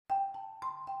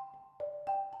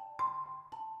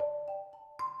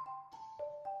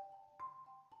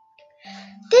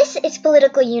This is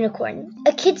Political Unicorn,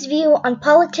 a kid's view on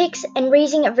politics and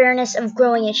raising awareness of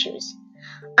growing issues.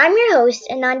 I'm your host,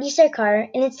 Anandi Sarkar,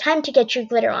 and it's time to get your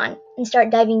glitter on and start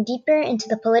diving deeper into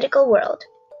the political world.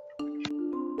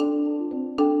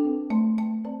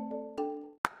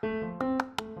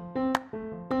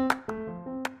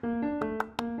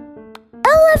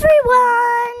 Hello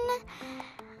everyone!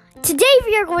 Today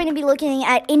we are going to be looking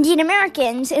at Indian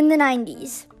Americans in the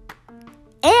 90s.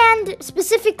 And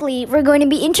specifically, we're going to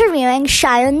be interviewing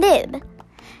Shayan Deb.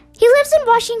 He lives in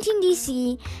Washington,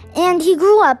 D.C., and he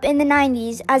grew up in the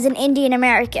 90s as an Indian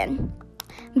American.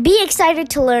 Be excited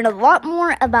to learn a lot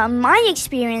more about my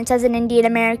experience as an Indian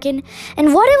American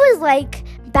and what it was like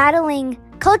battling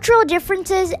cultural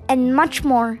differences and much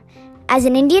more as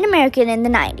an Indian American in the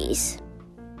 90s.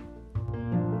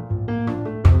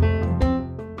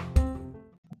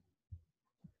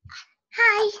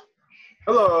 Hi.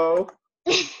 Hello.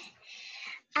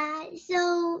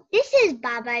 So this is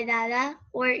Baba Dada,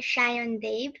 or Shayan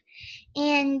Deb,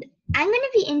 and I'm going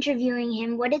to be interviewing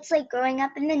him what it's like growing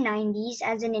up in the 90s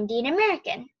as an Indian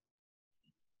American.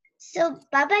 So,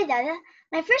 Baba Dada,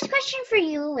 my first question for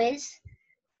you is,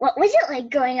 what was it like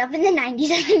growing up in the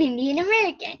 90s as an Indian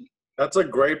American? That's a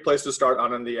great place to start,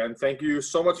 Anandi, and thank you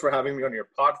so much for having me on your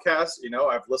podcast.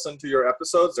 I've listened to your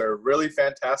episodes. They're really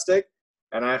fantastic,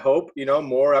 and I hope,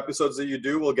 more episodes that you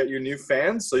do will get you new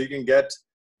fans so you can get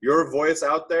your voice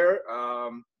out there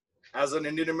as an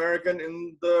Indian American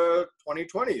in the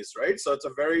 2020s, right? So it's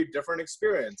a very different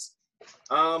experience.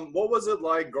 What was it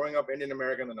like growing up Indian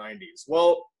American in the 90s?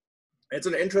 Well, it's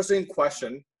an interesting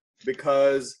question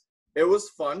because it was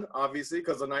fun, obviously,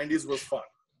 because the 90s was fun.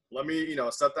 Let me,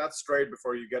 set that straight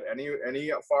before you get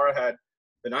any far ahead.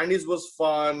 The 90s was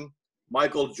fun.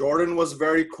 Michael Jordan was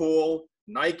very cool.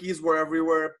 Nikes were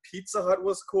everywhere. Pizza Hut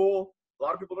was cool. A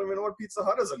lot of people don't even know what Pizza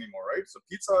Hut is anymore, right? So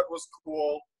Pizza Hut was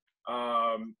cool.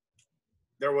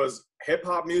 There was hip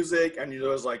hop music, and there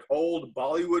was like old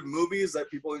Bollywood movies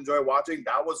that people enjoy watching.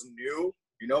 That was new,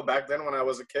 back then when I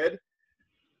was a kid.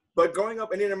 But growing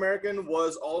up Indian American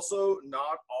was also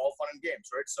not all fun and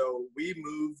games, right? So we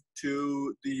moved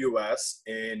to the US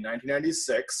in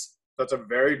 1996. That's a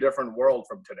very different world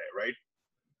from today, right?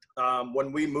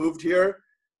 When we moved here,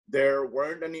 there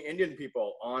weren't any Indian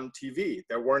people on TV.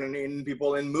 There weren't any Indian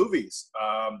people in movies.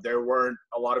 There weren't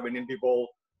a lot of Indian people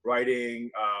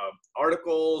writing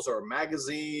articles or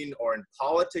magazine or in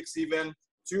politics even.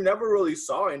 So you never really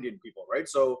saw Indian people, right?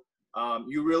 So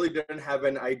you really didn't have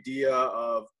an idea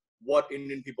of what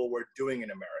Indian people were doing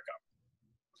in America.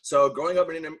 So growing up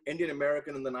in Indian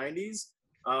American in the 90s,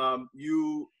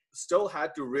 you still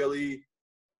had to really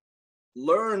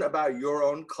learn about your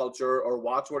own culture or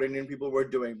watch what Indian people were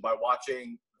doing by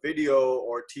watching video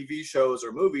or TV shows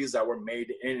or movies that were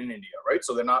made in India, right?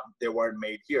 So they weren't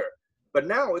made here. But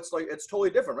now it's totally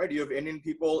different, right? You have Indian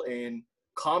people in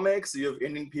comics, you have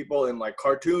Indian people in like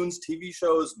cartoons, TV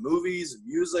shows, movies,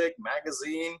 music,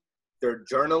 magazine. They're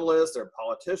journalists, they're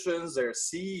politicians, they're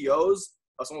CEOs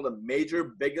of some of the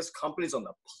major, biggest companies on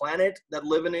the planet that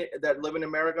live in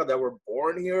America, that were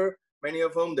born here. Many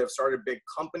of whom, they've started big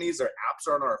companies, their apps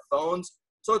are on our phones.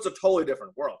 So it's a totally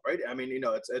different world, right? I mean,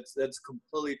 it's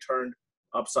completely turned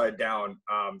upside down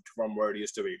from where it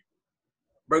used to be.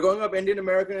 But growing up Indian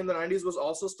American in the 90s was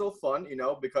also still fun,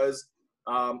 because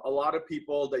a lot of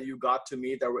people that you got to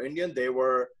meet that were Indian, they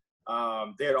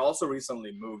had also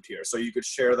recently moved here. So you could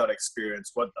share that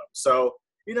experience with them. So,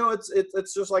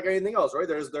 it's just like anything else, right?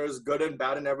 There's good and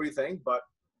bad in everything, but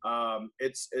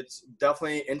it's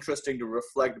definitely interesting to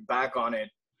reflect back on it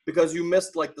because you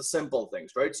missed like the simple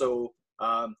things, right? So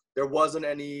there wasn't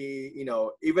any,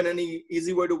 even any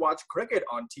easy way to watch cricket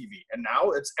on TV, and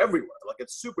now it's everywhere. Like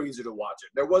it's super easy to watch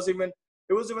it. It was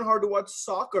even hard to watch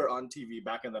soccer on TV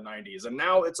back in the 90s, and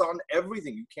now it's on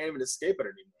everything. You can't even escape it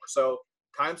anymore. So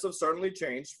times have certainly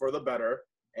changed for the better,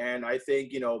 and I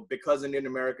think because Indian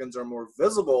Americans are more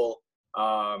visible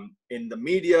in the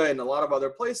media and a lot of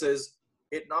other places,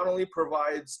 it not only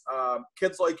provides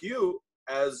kids like you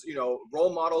as,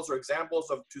 role models or examples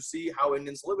to see how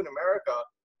Indians live in America,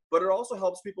 but it also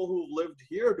helps people who've lived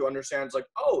here to understand it's like,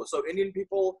 oh, so Indian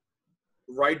people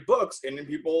write books, Indian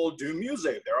people do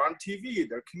music, they're on TV,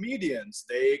 they're comedians,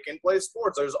 they can play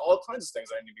sports. There's all kinds of things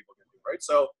that Indian people can do, right?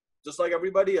 So just like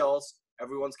everybody else,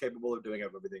 everyone's capable of doing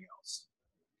everything else.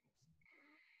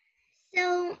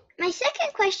 So my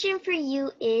second question for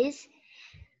you is,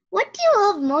 what do you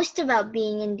love most about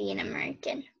being Indian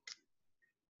American?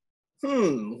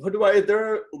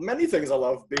 There are many things I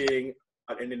love being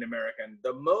an Indian American.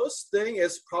 The most thing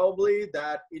is probably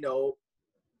that,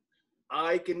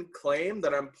 I can claim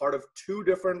that I'm part of two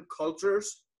different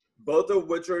cultures both of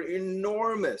which are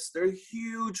enormous. They're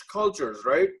huge cultures,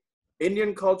 right?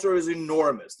 Indian culture is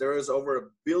enormous. There is over 1.5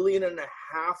 billion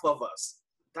of us.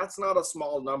 That's not a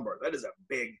small number. That is a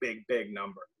big, big, big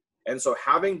number. And so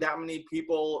having that many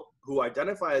people who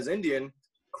identify as Indian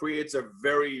creates a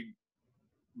very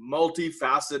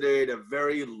multifaceted, a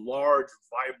very large,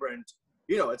 vibrant,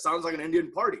 it sounds like an Indian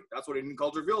party. That's what Indian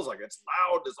culture feels like. It's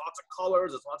loud, there's lots of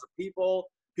colors, there's lots of people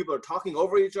are talking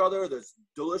over each other, there's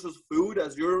delicious food,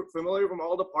 as you're familiar from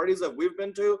all the parties that we've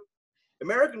been to.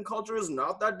 American culture is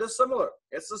not that dissimilar.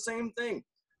 It's the same thing.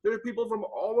 There are people from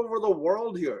all over the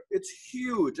world here. It's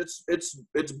huge.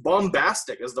 It's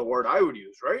bombastic is the word I would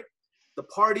use, right? The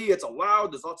party, it's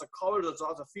loud, there's lots of colors, there's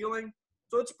lots of feeling.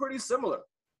 So it's pretty similar.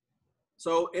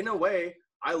 So in a way,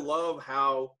 I love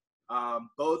how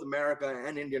both America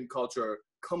and Indian culture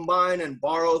combine and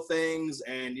borrow things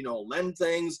and, lend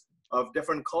things of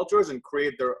different cultures and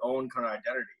create their own kind of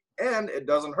identity. And it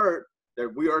doesn't hurt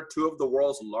that we are two of the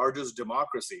world's largest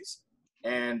democracies.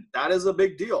 And that is a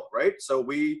big deal, right? So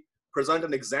we present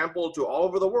an example to all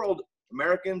over the world,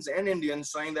 Americans and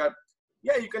Indians, saying that,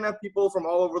 yeah, you can have people from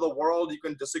all over the world. You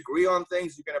can disagree on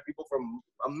things. You can have people from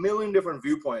a million different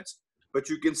viewpoints, but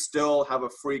you can still have a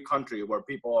free country where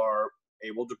people are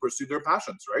able to pursue their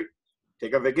passions, right?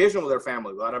 Take a vacation with their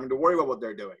family without having to worry about what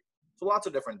they're doing. So lots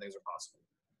of different things are possible.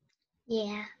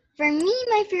 Yeah. For me,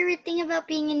 my favorite thing about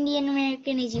being Indian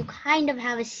American is you kind of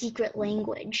have a secret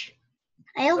language.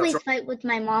 I always fight with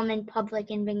my mom in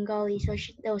public in Bengali,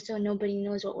 so nobody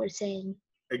knows what we're saying.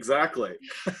 Exactly.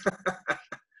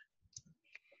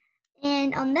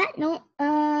 And on that note,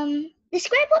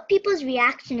 describe what people's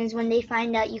reaction is when they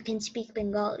find out you can speak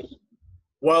Bengali.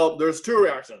 Well, there's two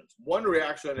reactions. One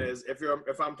reaction is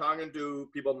if I'm talking to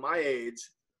people my age,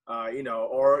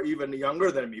 or even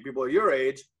younger than me, people your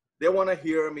age, they want to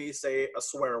hear me say a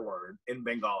swear word in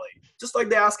Bengali. Just like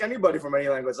they ask anybody from any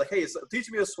language, like, hey,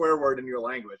 teach me a swear word in your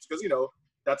language. Because,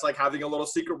 that's like having a little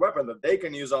secret weapon that they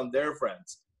can use on their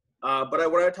friends.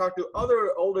 But when I talk to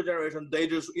other older generations, they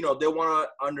just, they want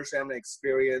to understand the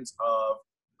experience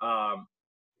of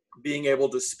being able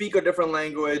to speak a different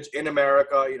language in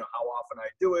America, how often I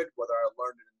do it, whether I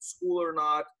learned it in school or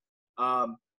not.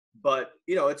 But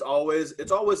it's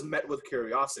always met with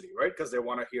curiosity, right? Because they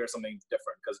want to hear something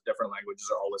different, because different languages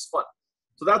are always fun.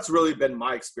 So that's really been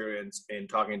my experience in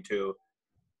talking to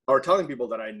or telling people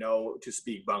that I know to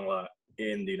speak Bangla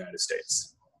in the United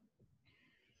States.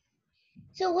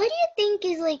 So what do you think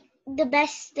is like the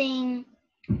best thing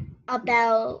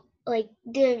about like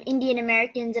the Indian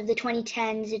Americans of the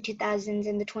 2010s, the 2000s,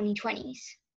 and the 2020s?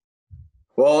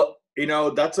 Well,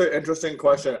 that's an interesting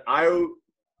question. I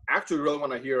actually really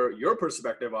want to hear your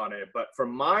perspective on it. But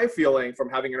from my feeling, from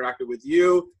having interacted with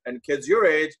you and kids your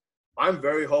age, I'm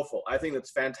very hopeful. I think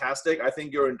it's fantastic. I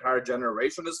think your entire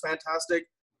generation is fantastic.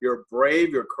 You're brave,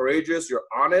 you're courageous, you're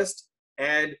honest,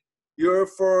 and you're,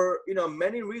 for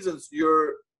many reasons,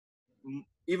 you're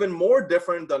even more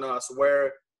different than us,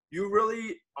 where you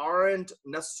really aren't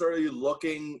necessarily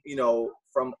looking,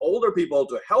 from older people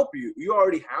to help you. You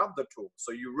already have the tools,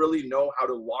 so you really know how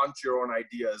to launch your own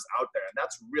ideas out there, and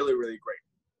that's really, really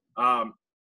great.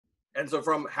 And so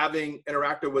from having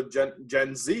interacted with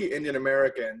Gen Z Indian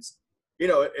Americans,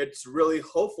 it's really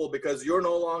hopeful, because you're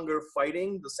no longer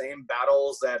fighting the same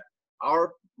battles that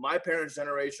my parents'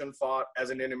 generation fought as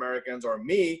Indian Americans, or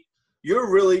me.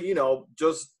 You're really,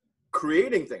 just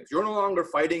creating things. You're no longer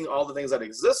fighting all the things that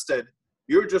existed.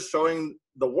 You're just showing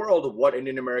the world what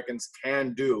Indian Americans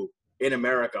can do in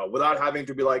America without having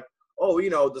to be like, oh,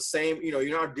 the same,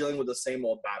 you're not dealing with the same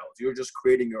old battles. You're just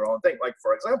creating your own thing. Like,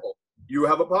 for example, you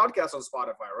have a podcast on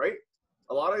Spotify, right?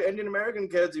 A lot of Indian American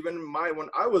kids, even when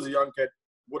I was a young kid,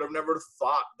 would have never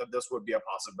thought that this would be a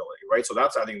possibility, right? So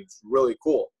I think it's really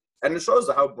cool. And it shows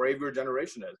how brave your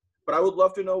generation is. But I would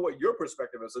love to know what your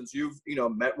perspective is, since you've,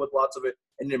 met with lots of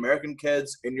Indian American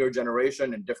kids in your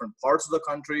generation in different parts of the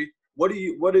country. What's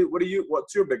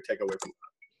your big takeaway from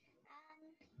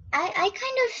that? I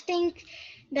kind of think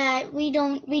that we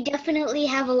definitely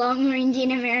have a lot more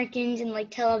Indian Americans in like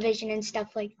television and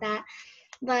stuff like that.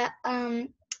 But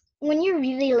when you're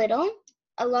really little,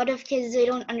 a lot of kids, they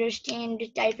don't understand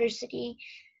diversity.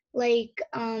 Like,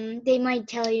 they might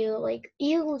tell you, like,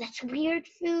 ew, that's weird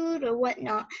food or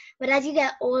whatnot. But as you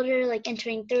get older, like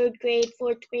entering 3rd grade,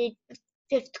 4th grade,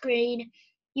 5th grade,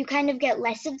 you kind of get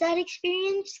less of that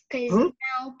experience, because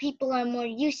now people are more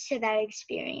used to that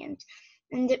experience.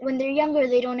 And when they're younger,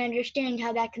 they don't understand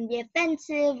how that can be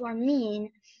offensive or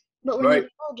mean. But when you're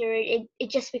older, it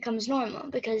just becomes normal,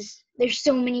 because there's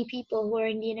so many people who are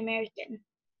Indian American.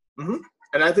 Mm-hmm.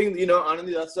 And I think,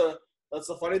 Anandi, that's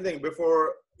the funny thing.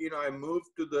 Before I moved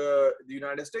to the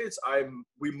United States,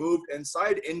 we moved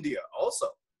inside India also.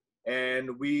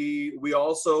 And we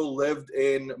also lived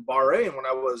in Bahrain when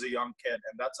I was a young kid,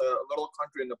 and that's a little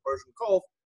country in the Persian Gulf,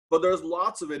 but there's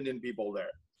lots of Indian people there.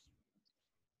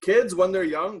 Kids, when they're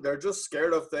young, they're just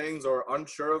scared of things or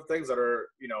unsure of things that are,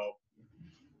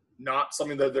 not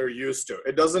something that they're used to.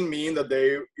 It doesn't mean that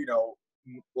they,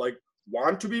 like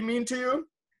want to be mean to you,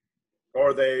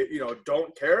 or they,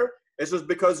 don't care. It's just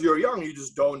because you're young, you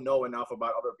just don't know enough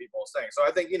about other people's things. So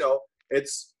I think,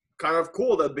 it's kind of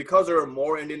cool that because there are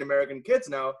more Indian American kids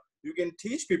now, you can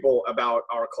teach people about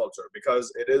our culture,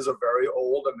 because it is a very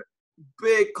old and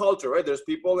big culture, right? There's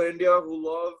people in India who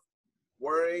love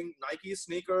wearing Nike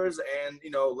sneakers and,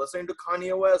 listening to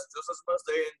Kanye West just as much as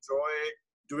they enjoy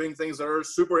doing things that are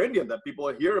super Indian that people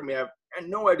here may have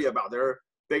no idea about. They're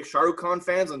big Shah Rukh Khan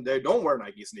fans and they don't wear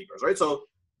Nike sneakers, right? So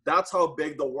that's how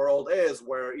big the world is,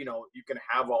 where, you can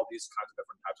have all these kinds of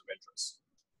different types of interests.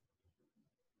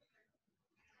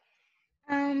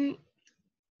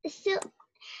 So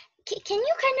can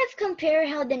you kind of compare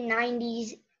how the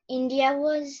 90s India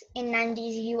was and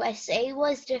 90s USA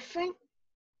was different?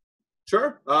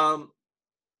 Sure.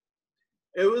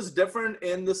 It was different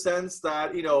in the sense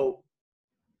that,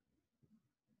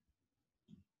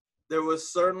 there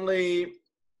was certainly,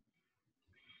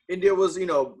 India was,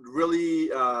 really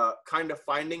kind of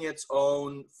finding its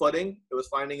own footing. It was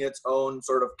finding its own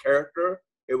sort of character.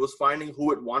 It was finding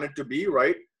who it wanted to be,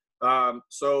 right?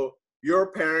 So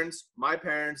your parents, my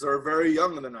parents, are very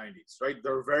young in the 90s, right?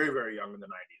 They're very, very young in the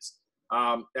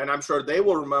 90s. And I'm sure they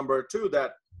will remember too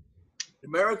that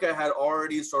America had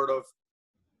already sort of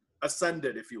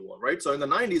ascended, if you will, right? So in the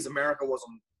 90s, America was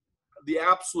on the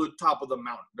absolute top of the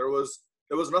mountain. There was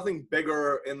nothing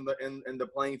bigger in the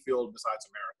playing field besides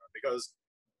America, because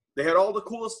they had all the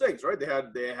coolest things, right? They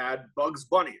had Bugs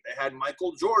Bunny, they had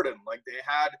Michael Jordan, like they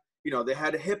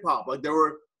had hip hop, like there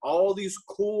were all these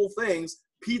cool things,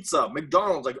 pizza,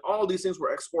 McDonald's, like all these things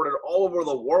were exported all over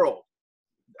the world.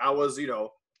 That was,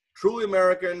 truly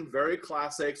American, very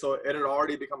classic. So it had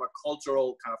already become a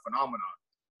cultural kind of phenomenon.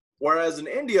 Whereas in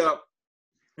India,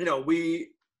 we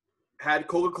had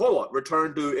Coca-Cola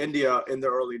return to India in the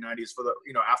early 90s for the,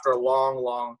 after a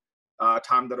long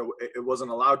time that it wasn't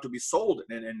allowed to be sold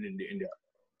in India.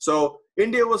 So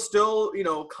India was still,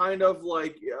 kind of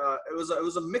like, it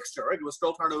was a mixture, right? It was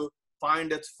still trying to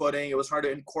find its footing. It was trying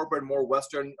to incorporate more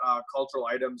Western cultural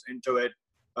items into it.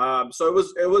 So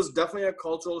it was definitely a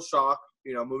cultural shock,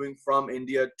 moving from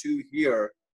India to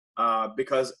here,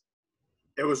 because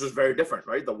it was just very different,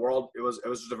 right? The world, it was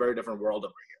just a very different world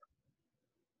over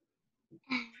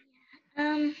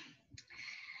here.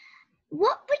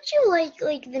 What would you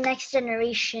like the next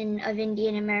generation of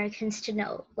Indian Americans to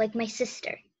know, like my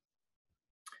sister?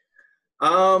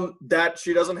 That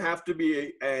she doesn't have to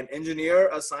be an engineer,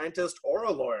 a scientist, or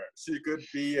a lawyer. She could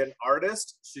be an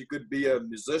artist. She could be a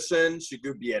musician. She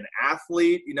could be an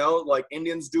athlete, like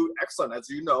Indians do excellent, as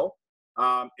you know.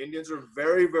 Indians are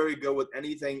very, very good with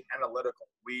anything analytical.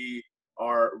 We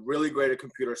are really great at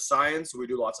computer science. We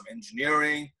do lots of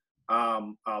engineering,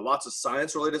 lots of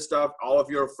science related stuff. All of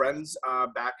your friends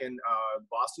back in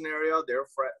Boston area, their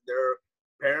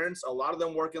parents, a lot of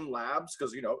them work in labs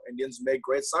because, Indians make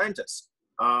great scientists.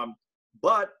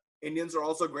 But Indians are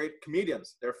also great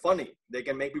comedians. They're funny. They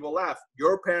can make people laugh.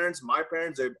 Your parents, my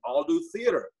parents, they all do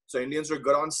theater. So Indians are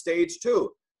good on stage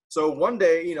too. So one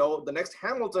day, the next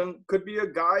Hamilton could be a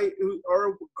guy or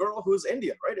a girl who's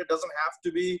Indian, right? It doesn't have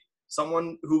to be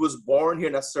someone who was born here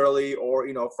necessarily, or,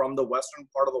 from the Western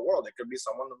part of the world. It could be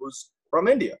someone who's from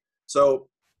India. So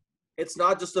it's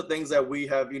not just the things that we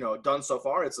have, done so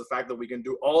far. It's the fact that we can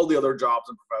do all the other jobs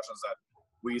and professions that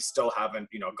we still haven't,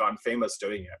 gotten famous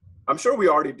doing it. I'm sure we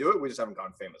already do it. We just haven't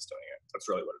gotten famous doing it. That's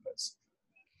really what it is.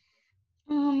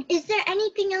 Is there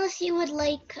anything else you would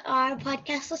like our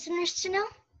podcast listeners to know?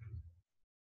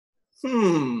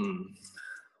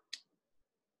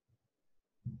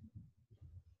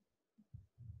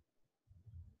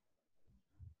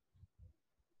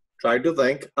 Trying to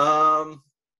think.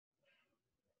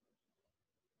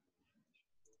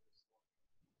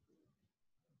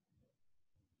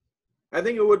 I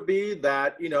think it would be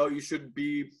that, you should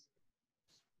be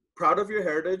proud of your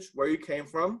heritage, where you came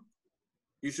from.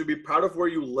 You should be proud of where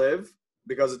you live,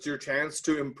 because it's your chance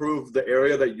to improve the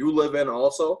area that you live in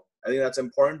also. I think that's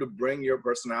important, to bring your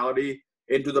personality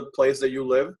into the place that you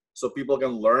live so people can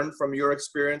learn from your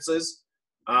experiences.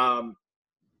 But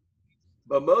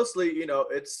mostly,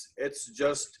 it's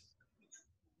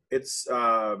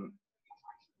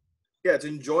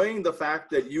enjoying the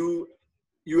fact that you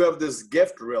have this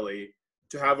gift really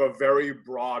to have a very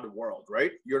broad world,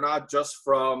 right? You're not just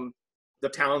from the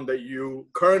town that you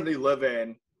currently live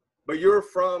in, but you're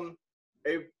from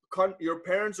your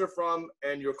parents are from,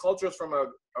 and your culture is from a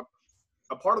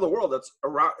part of the world that's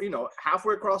around,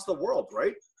 halfway across the world,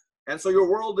 right? And so your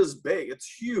world is big, it's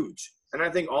huge. And I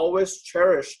think always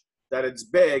cherish that it's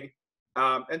big.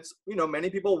 And many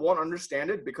people won't understand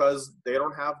it because they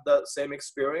don't have the same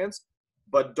experience,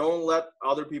 but don't let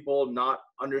other people not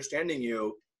understanding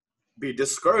you be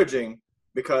discouraging,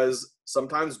 because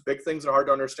sometimes big things are hard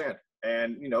to understand.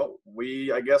 And,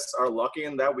 we, I guess, are lucky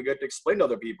in that we get to explain to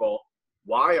other people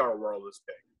why our world is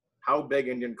big, how big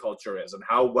Indian culture is, and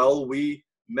how well we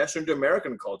mesh into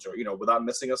American culture, without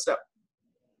missing a step.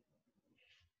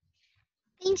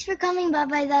 Thanks for coming,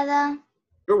 Bye-bye, Dada.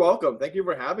 You're welcome. Thank you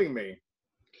for having me.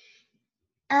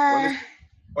 When is it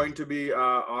going to be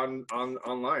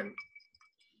online?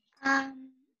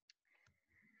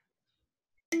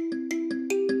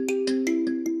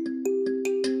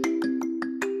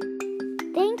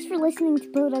 Thanks for listening to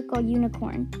Political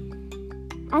Unicorn.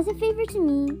 As a favor to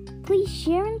me, please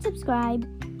share and subscribe,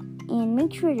 and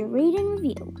make sure to rate and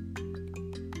review.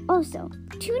 Also,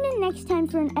 tune in next time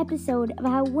for an episode of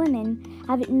how women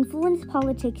have influenced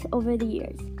politics over the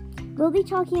years. We'll be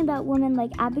talking about women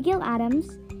like Abigail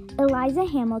Adams, Eliza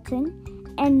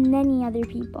Hamilton, and many other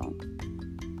people.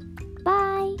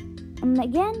 Bye! And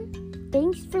again,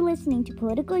 thanks for listening to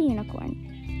Political Unicorn.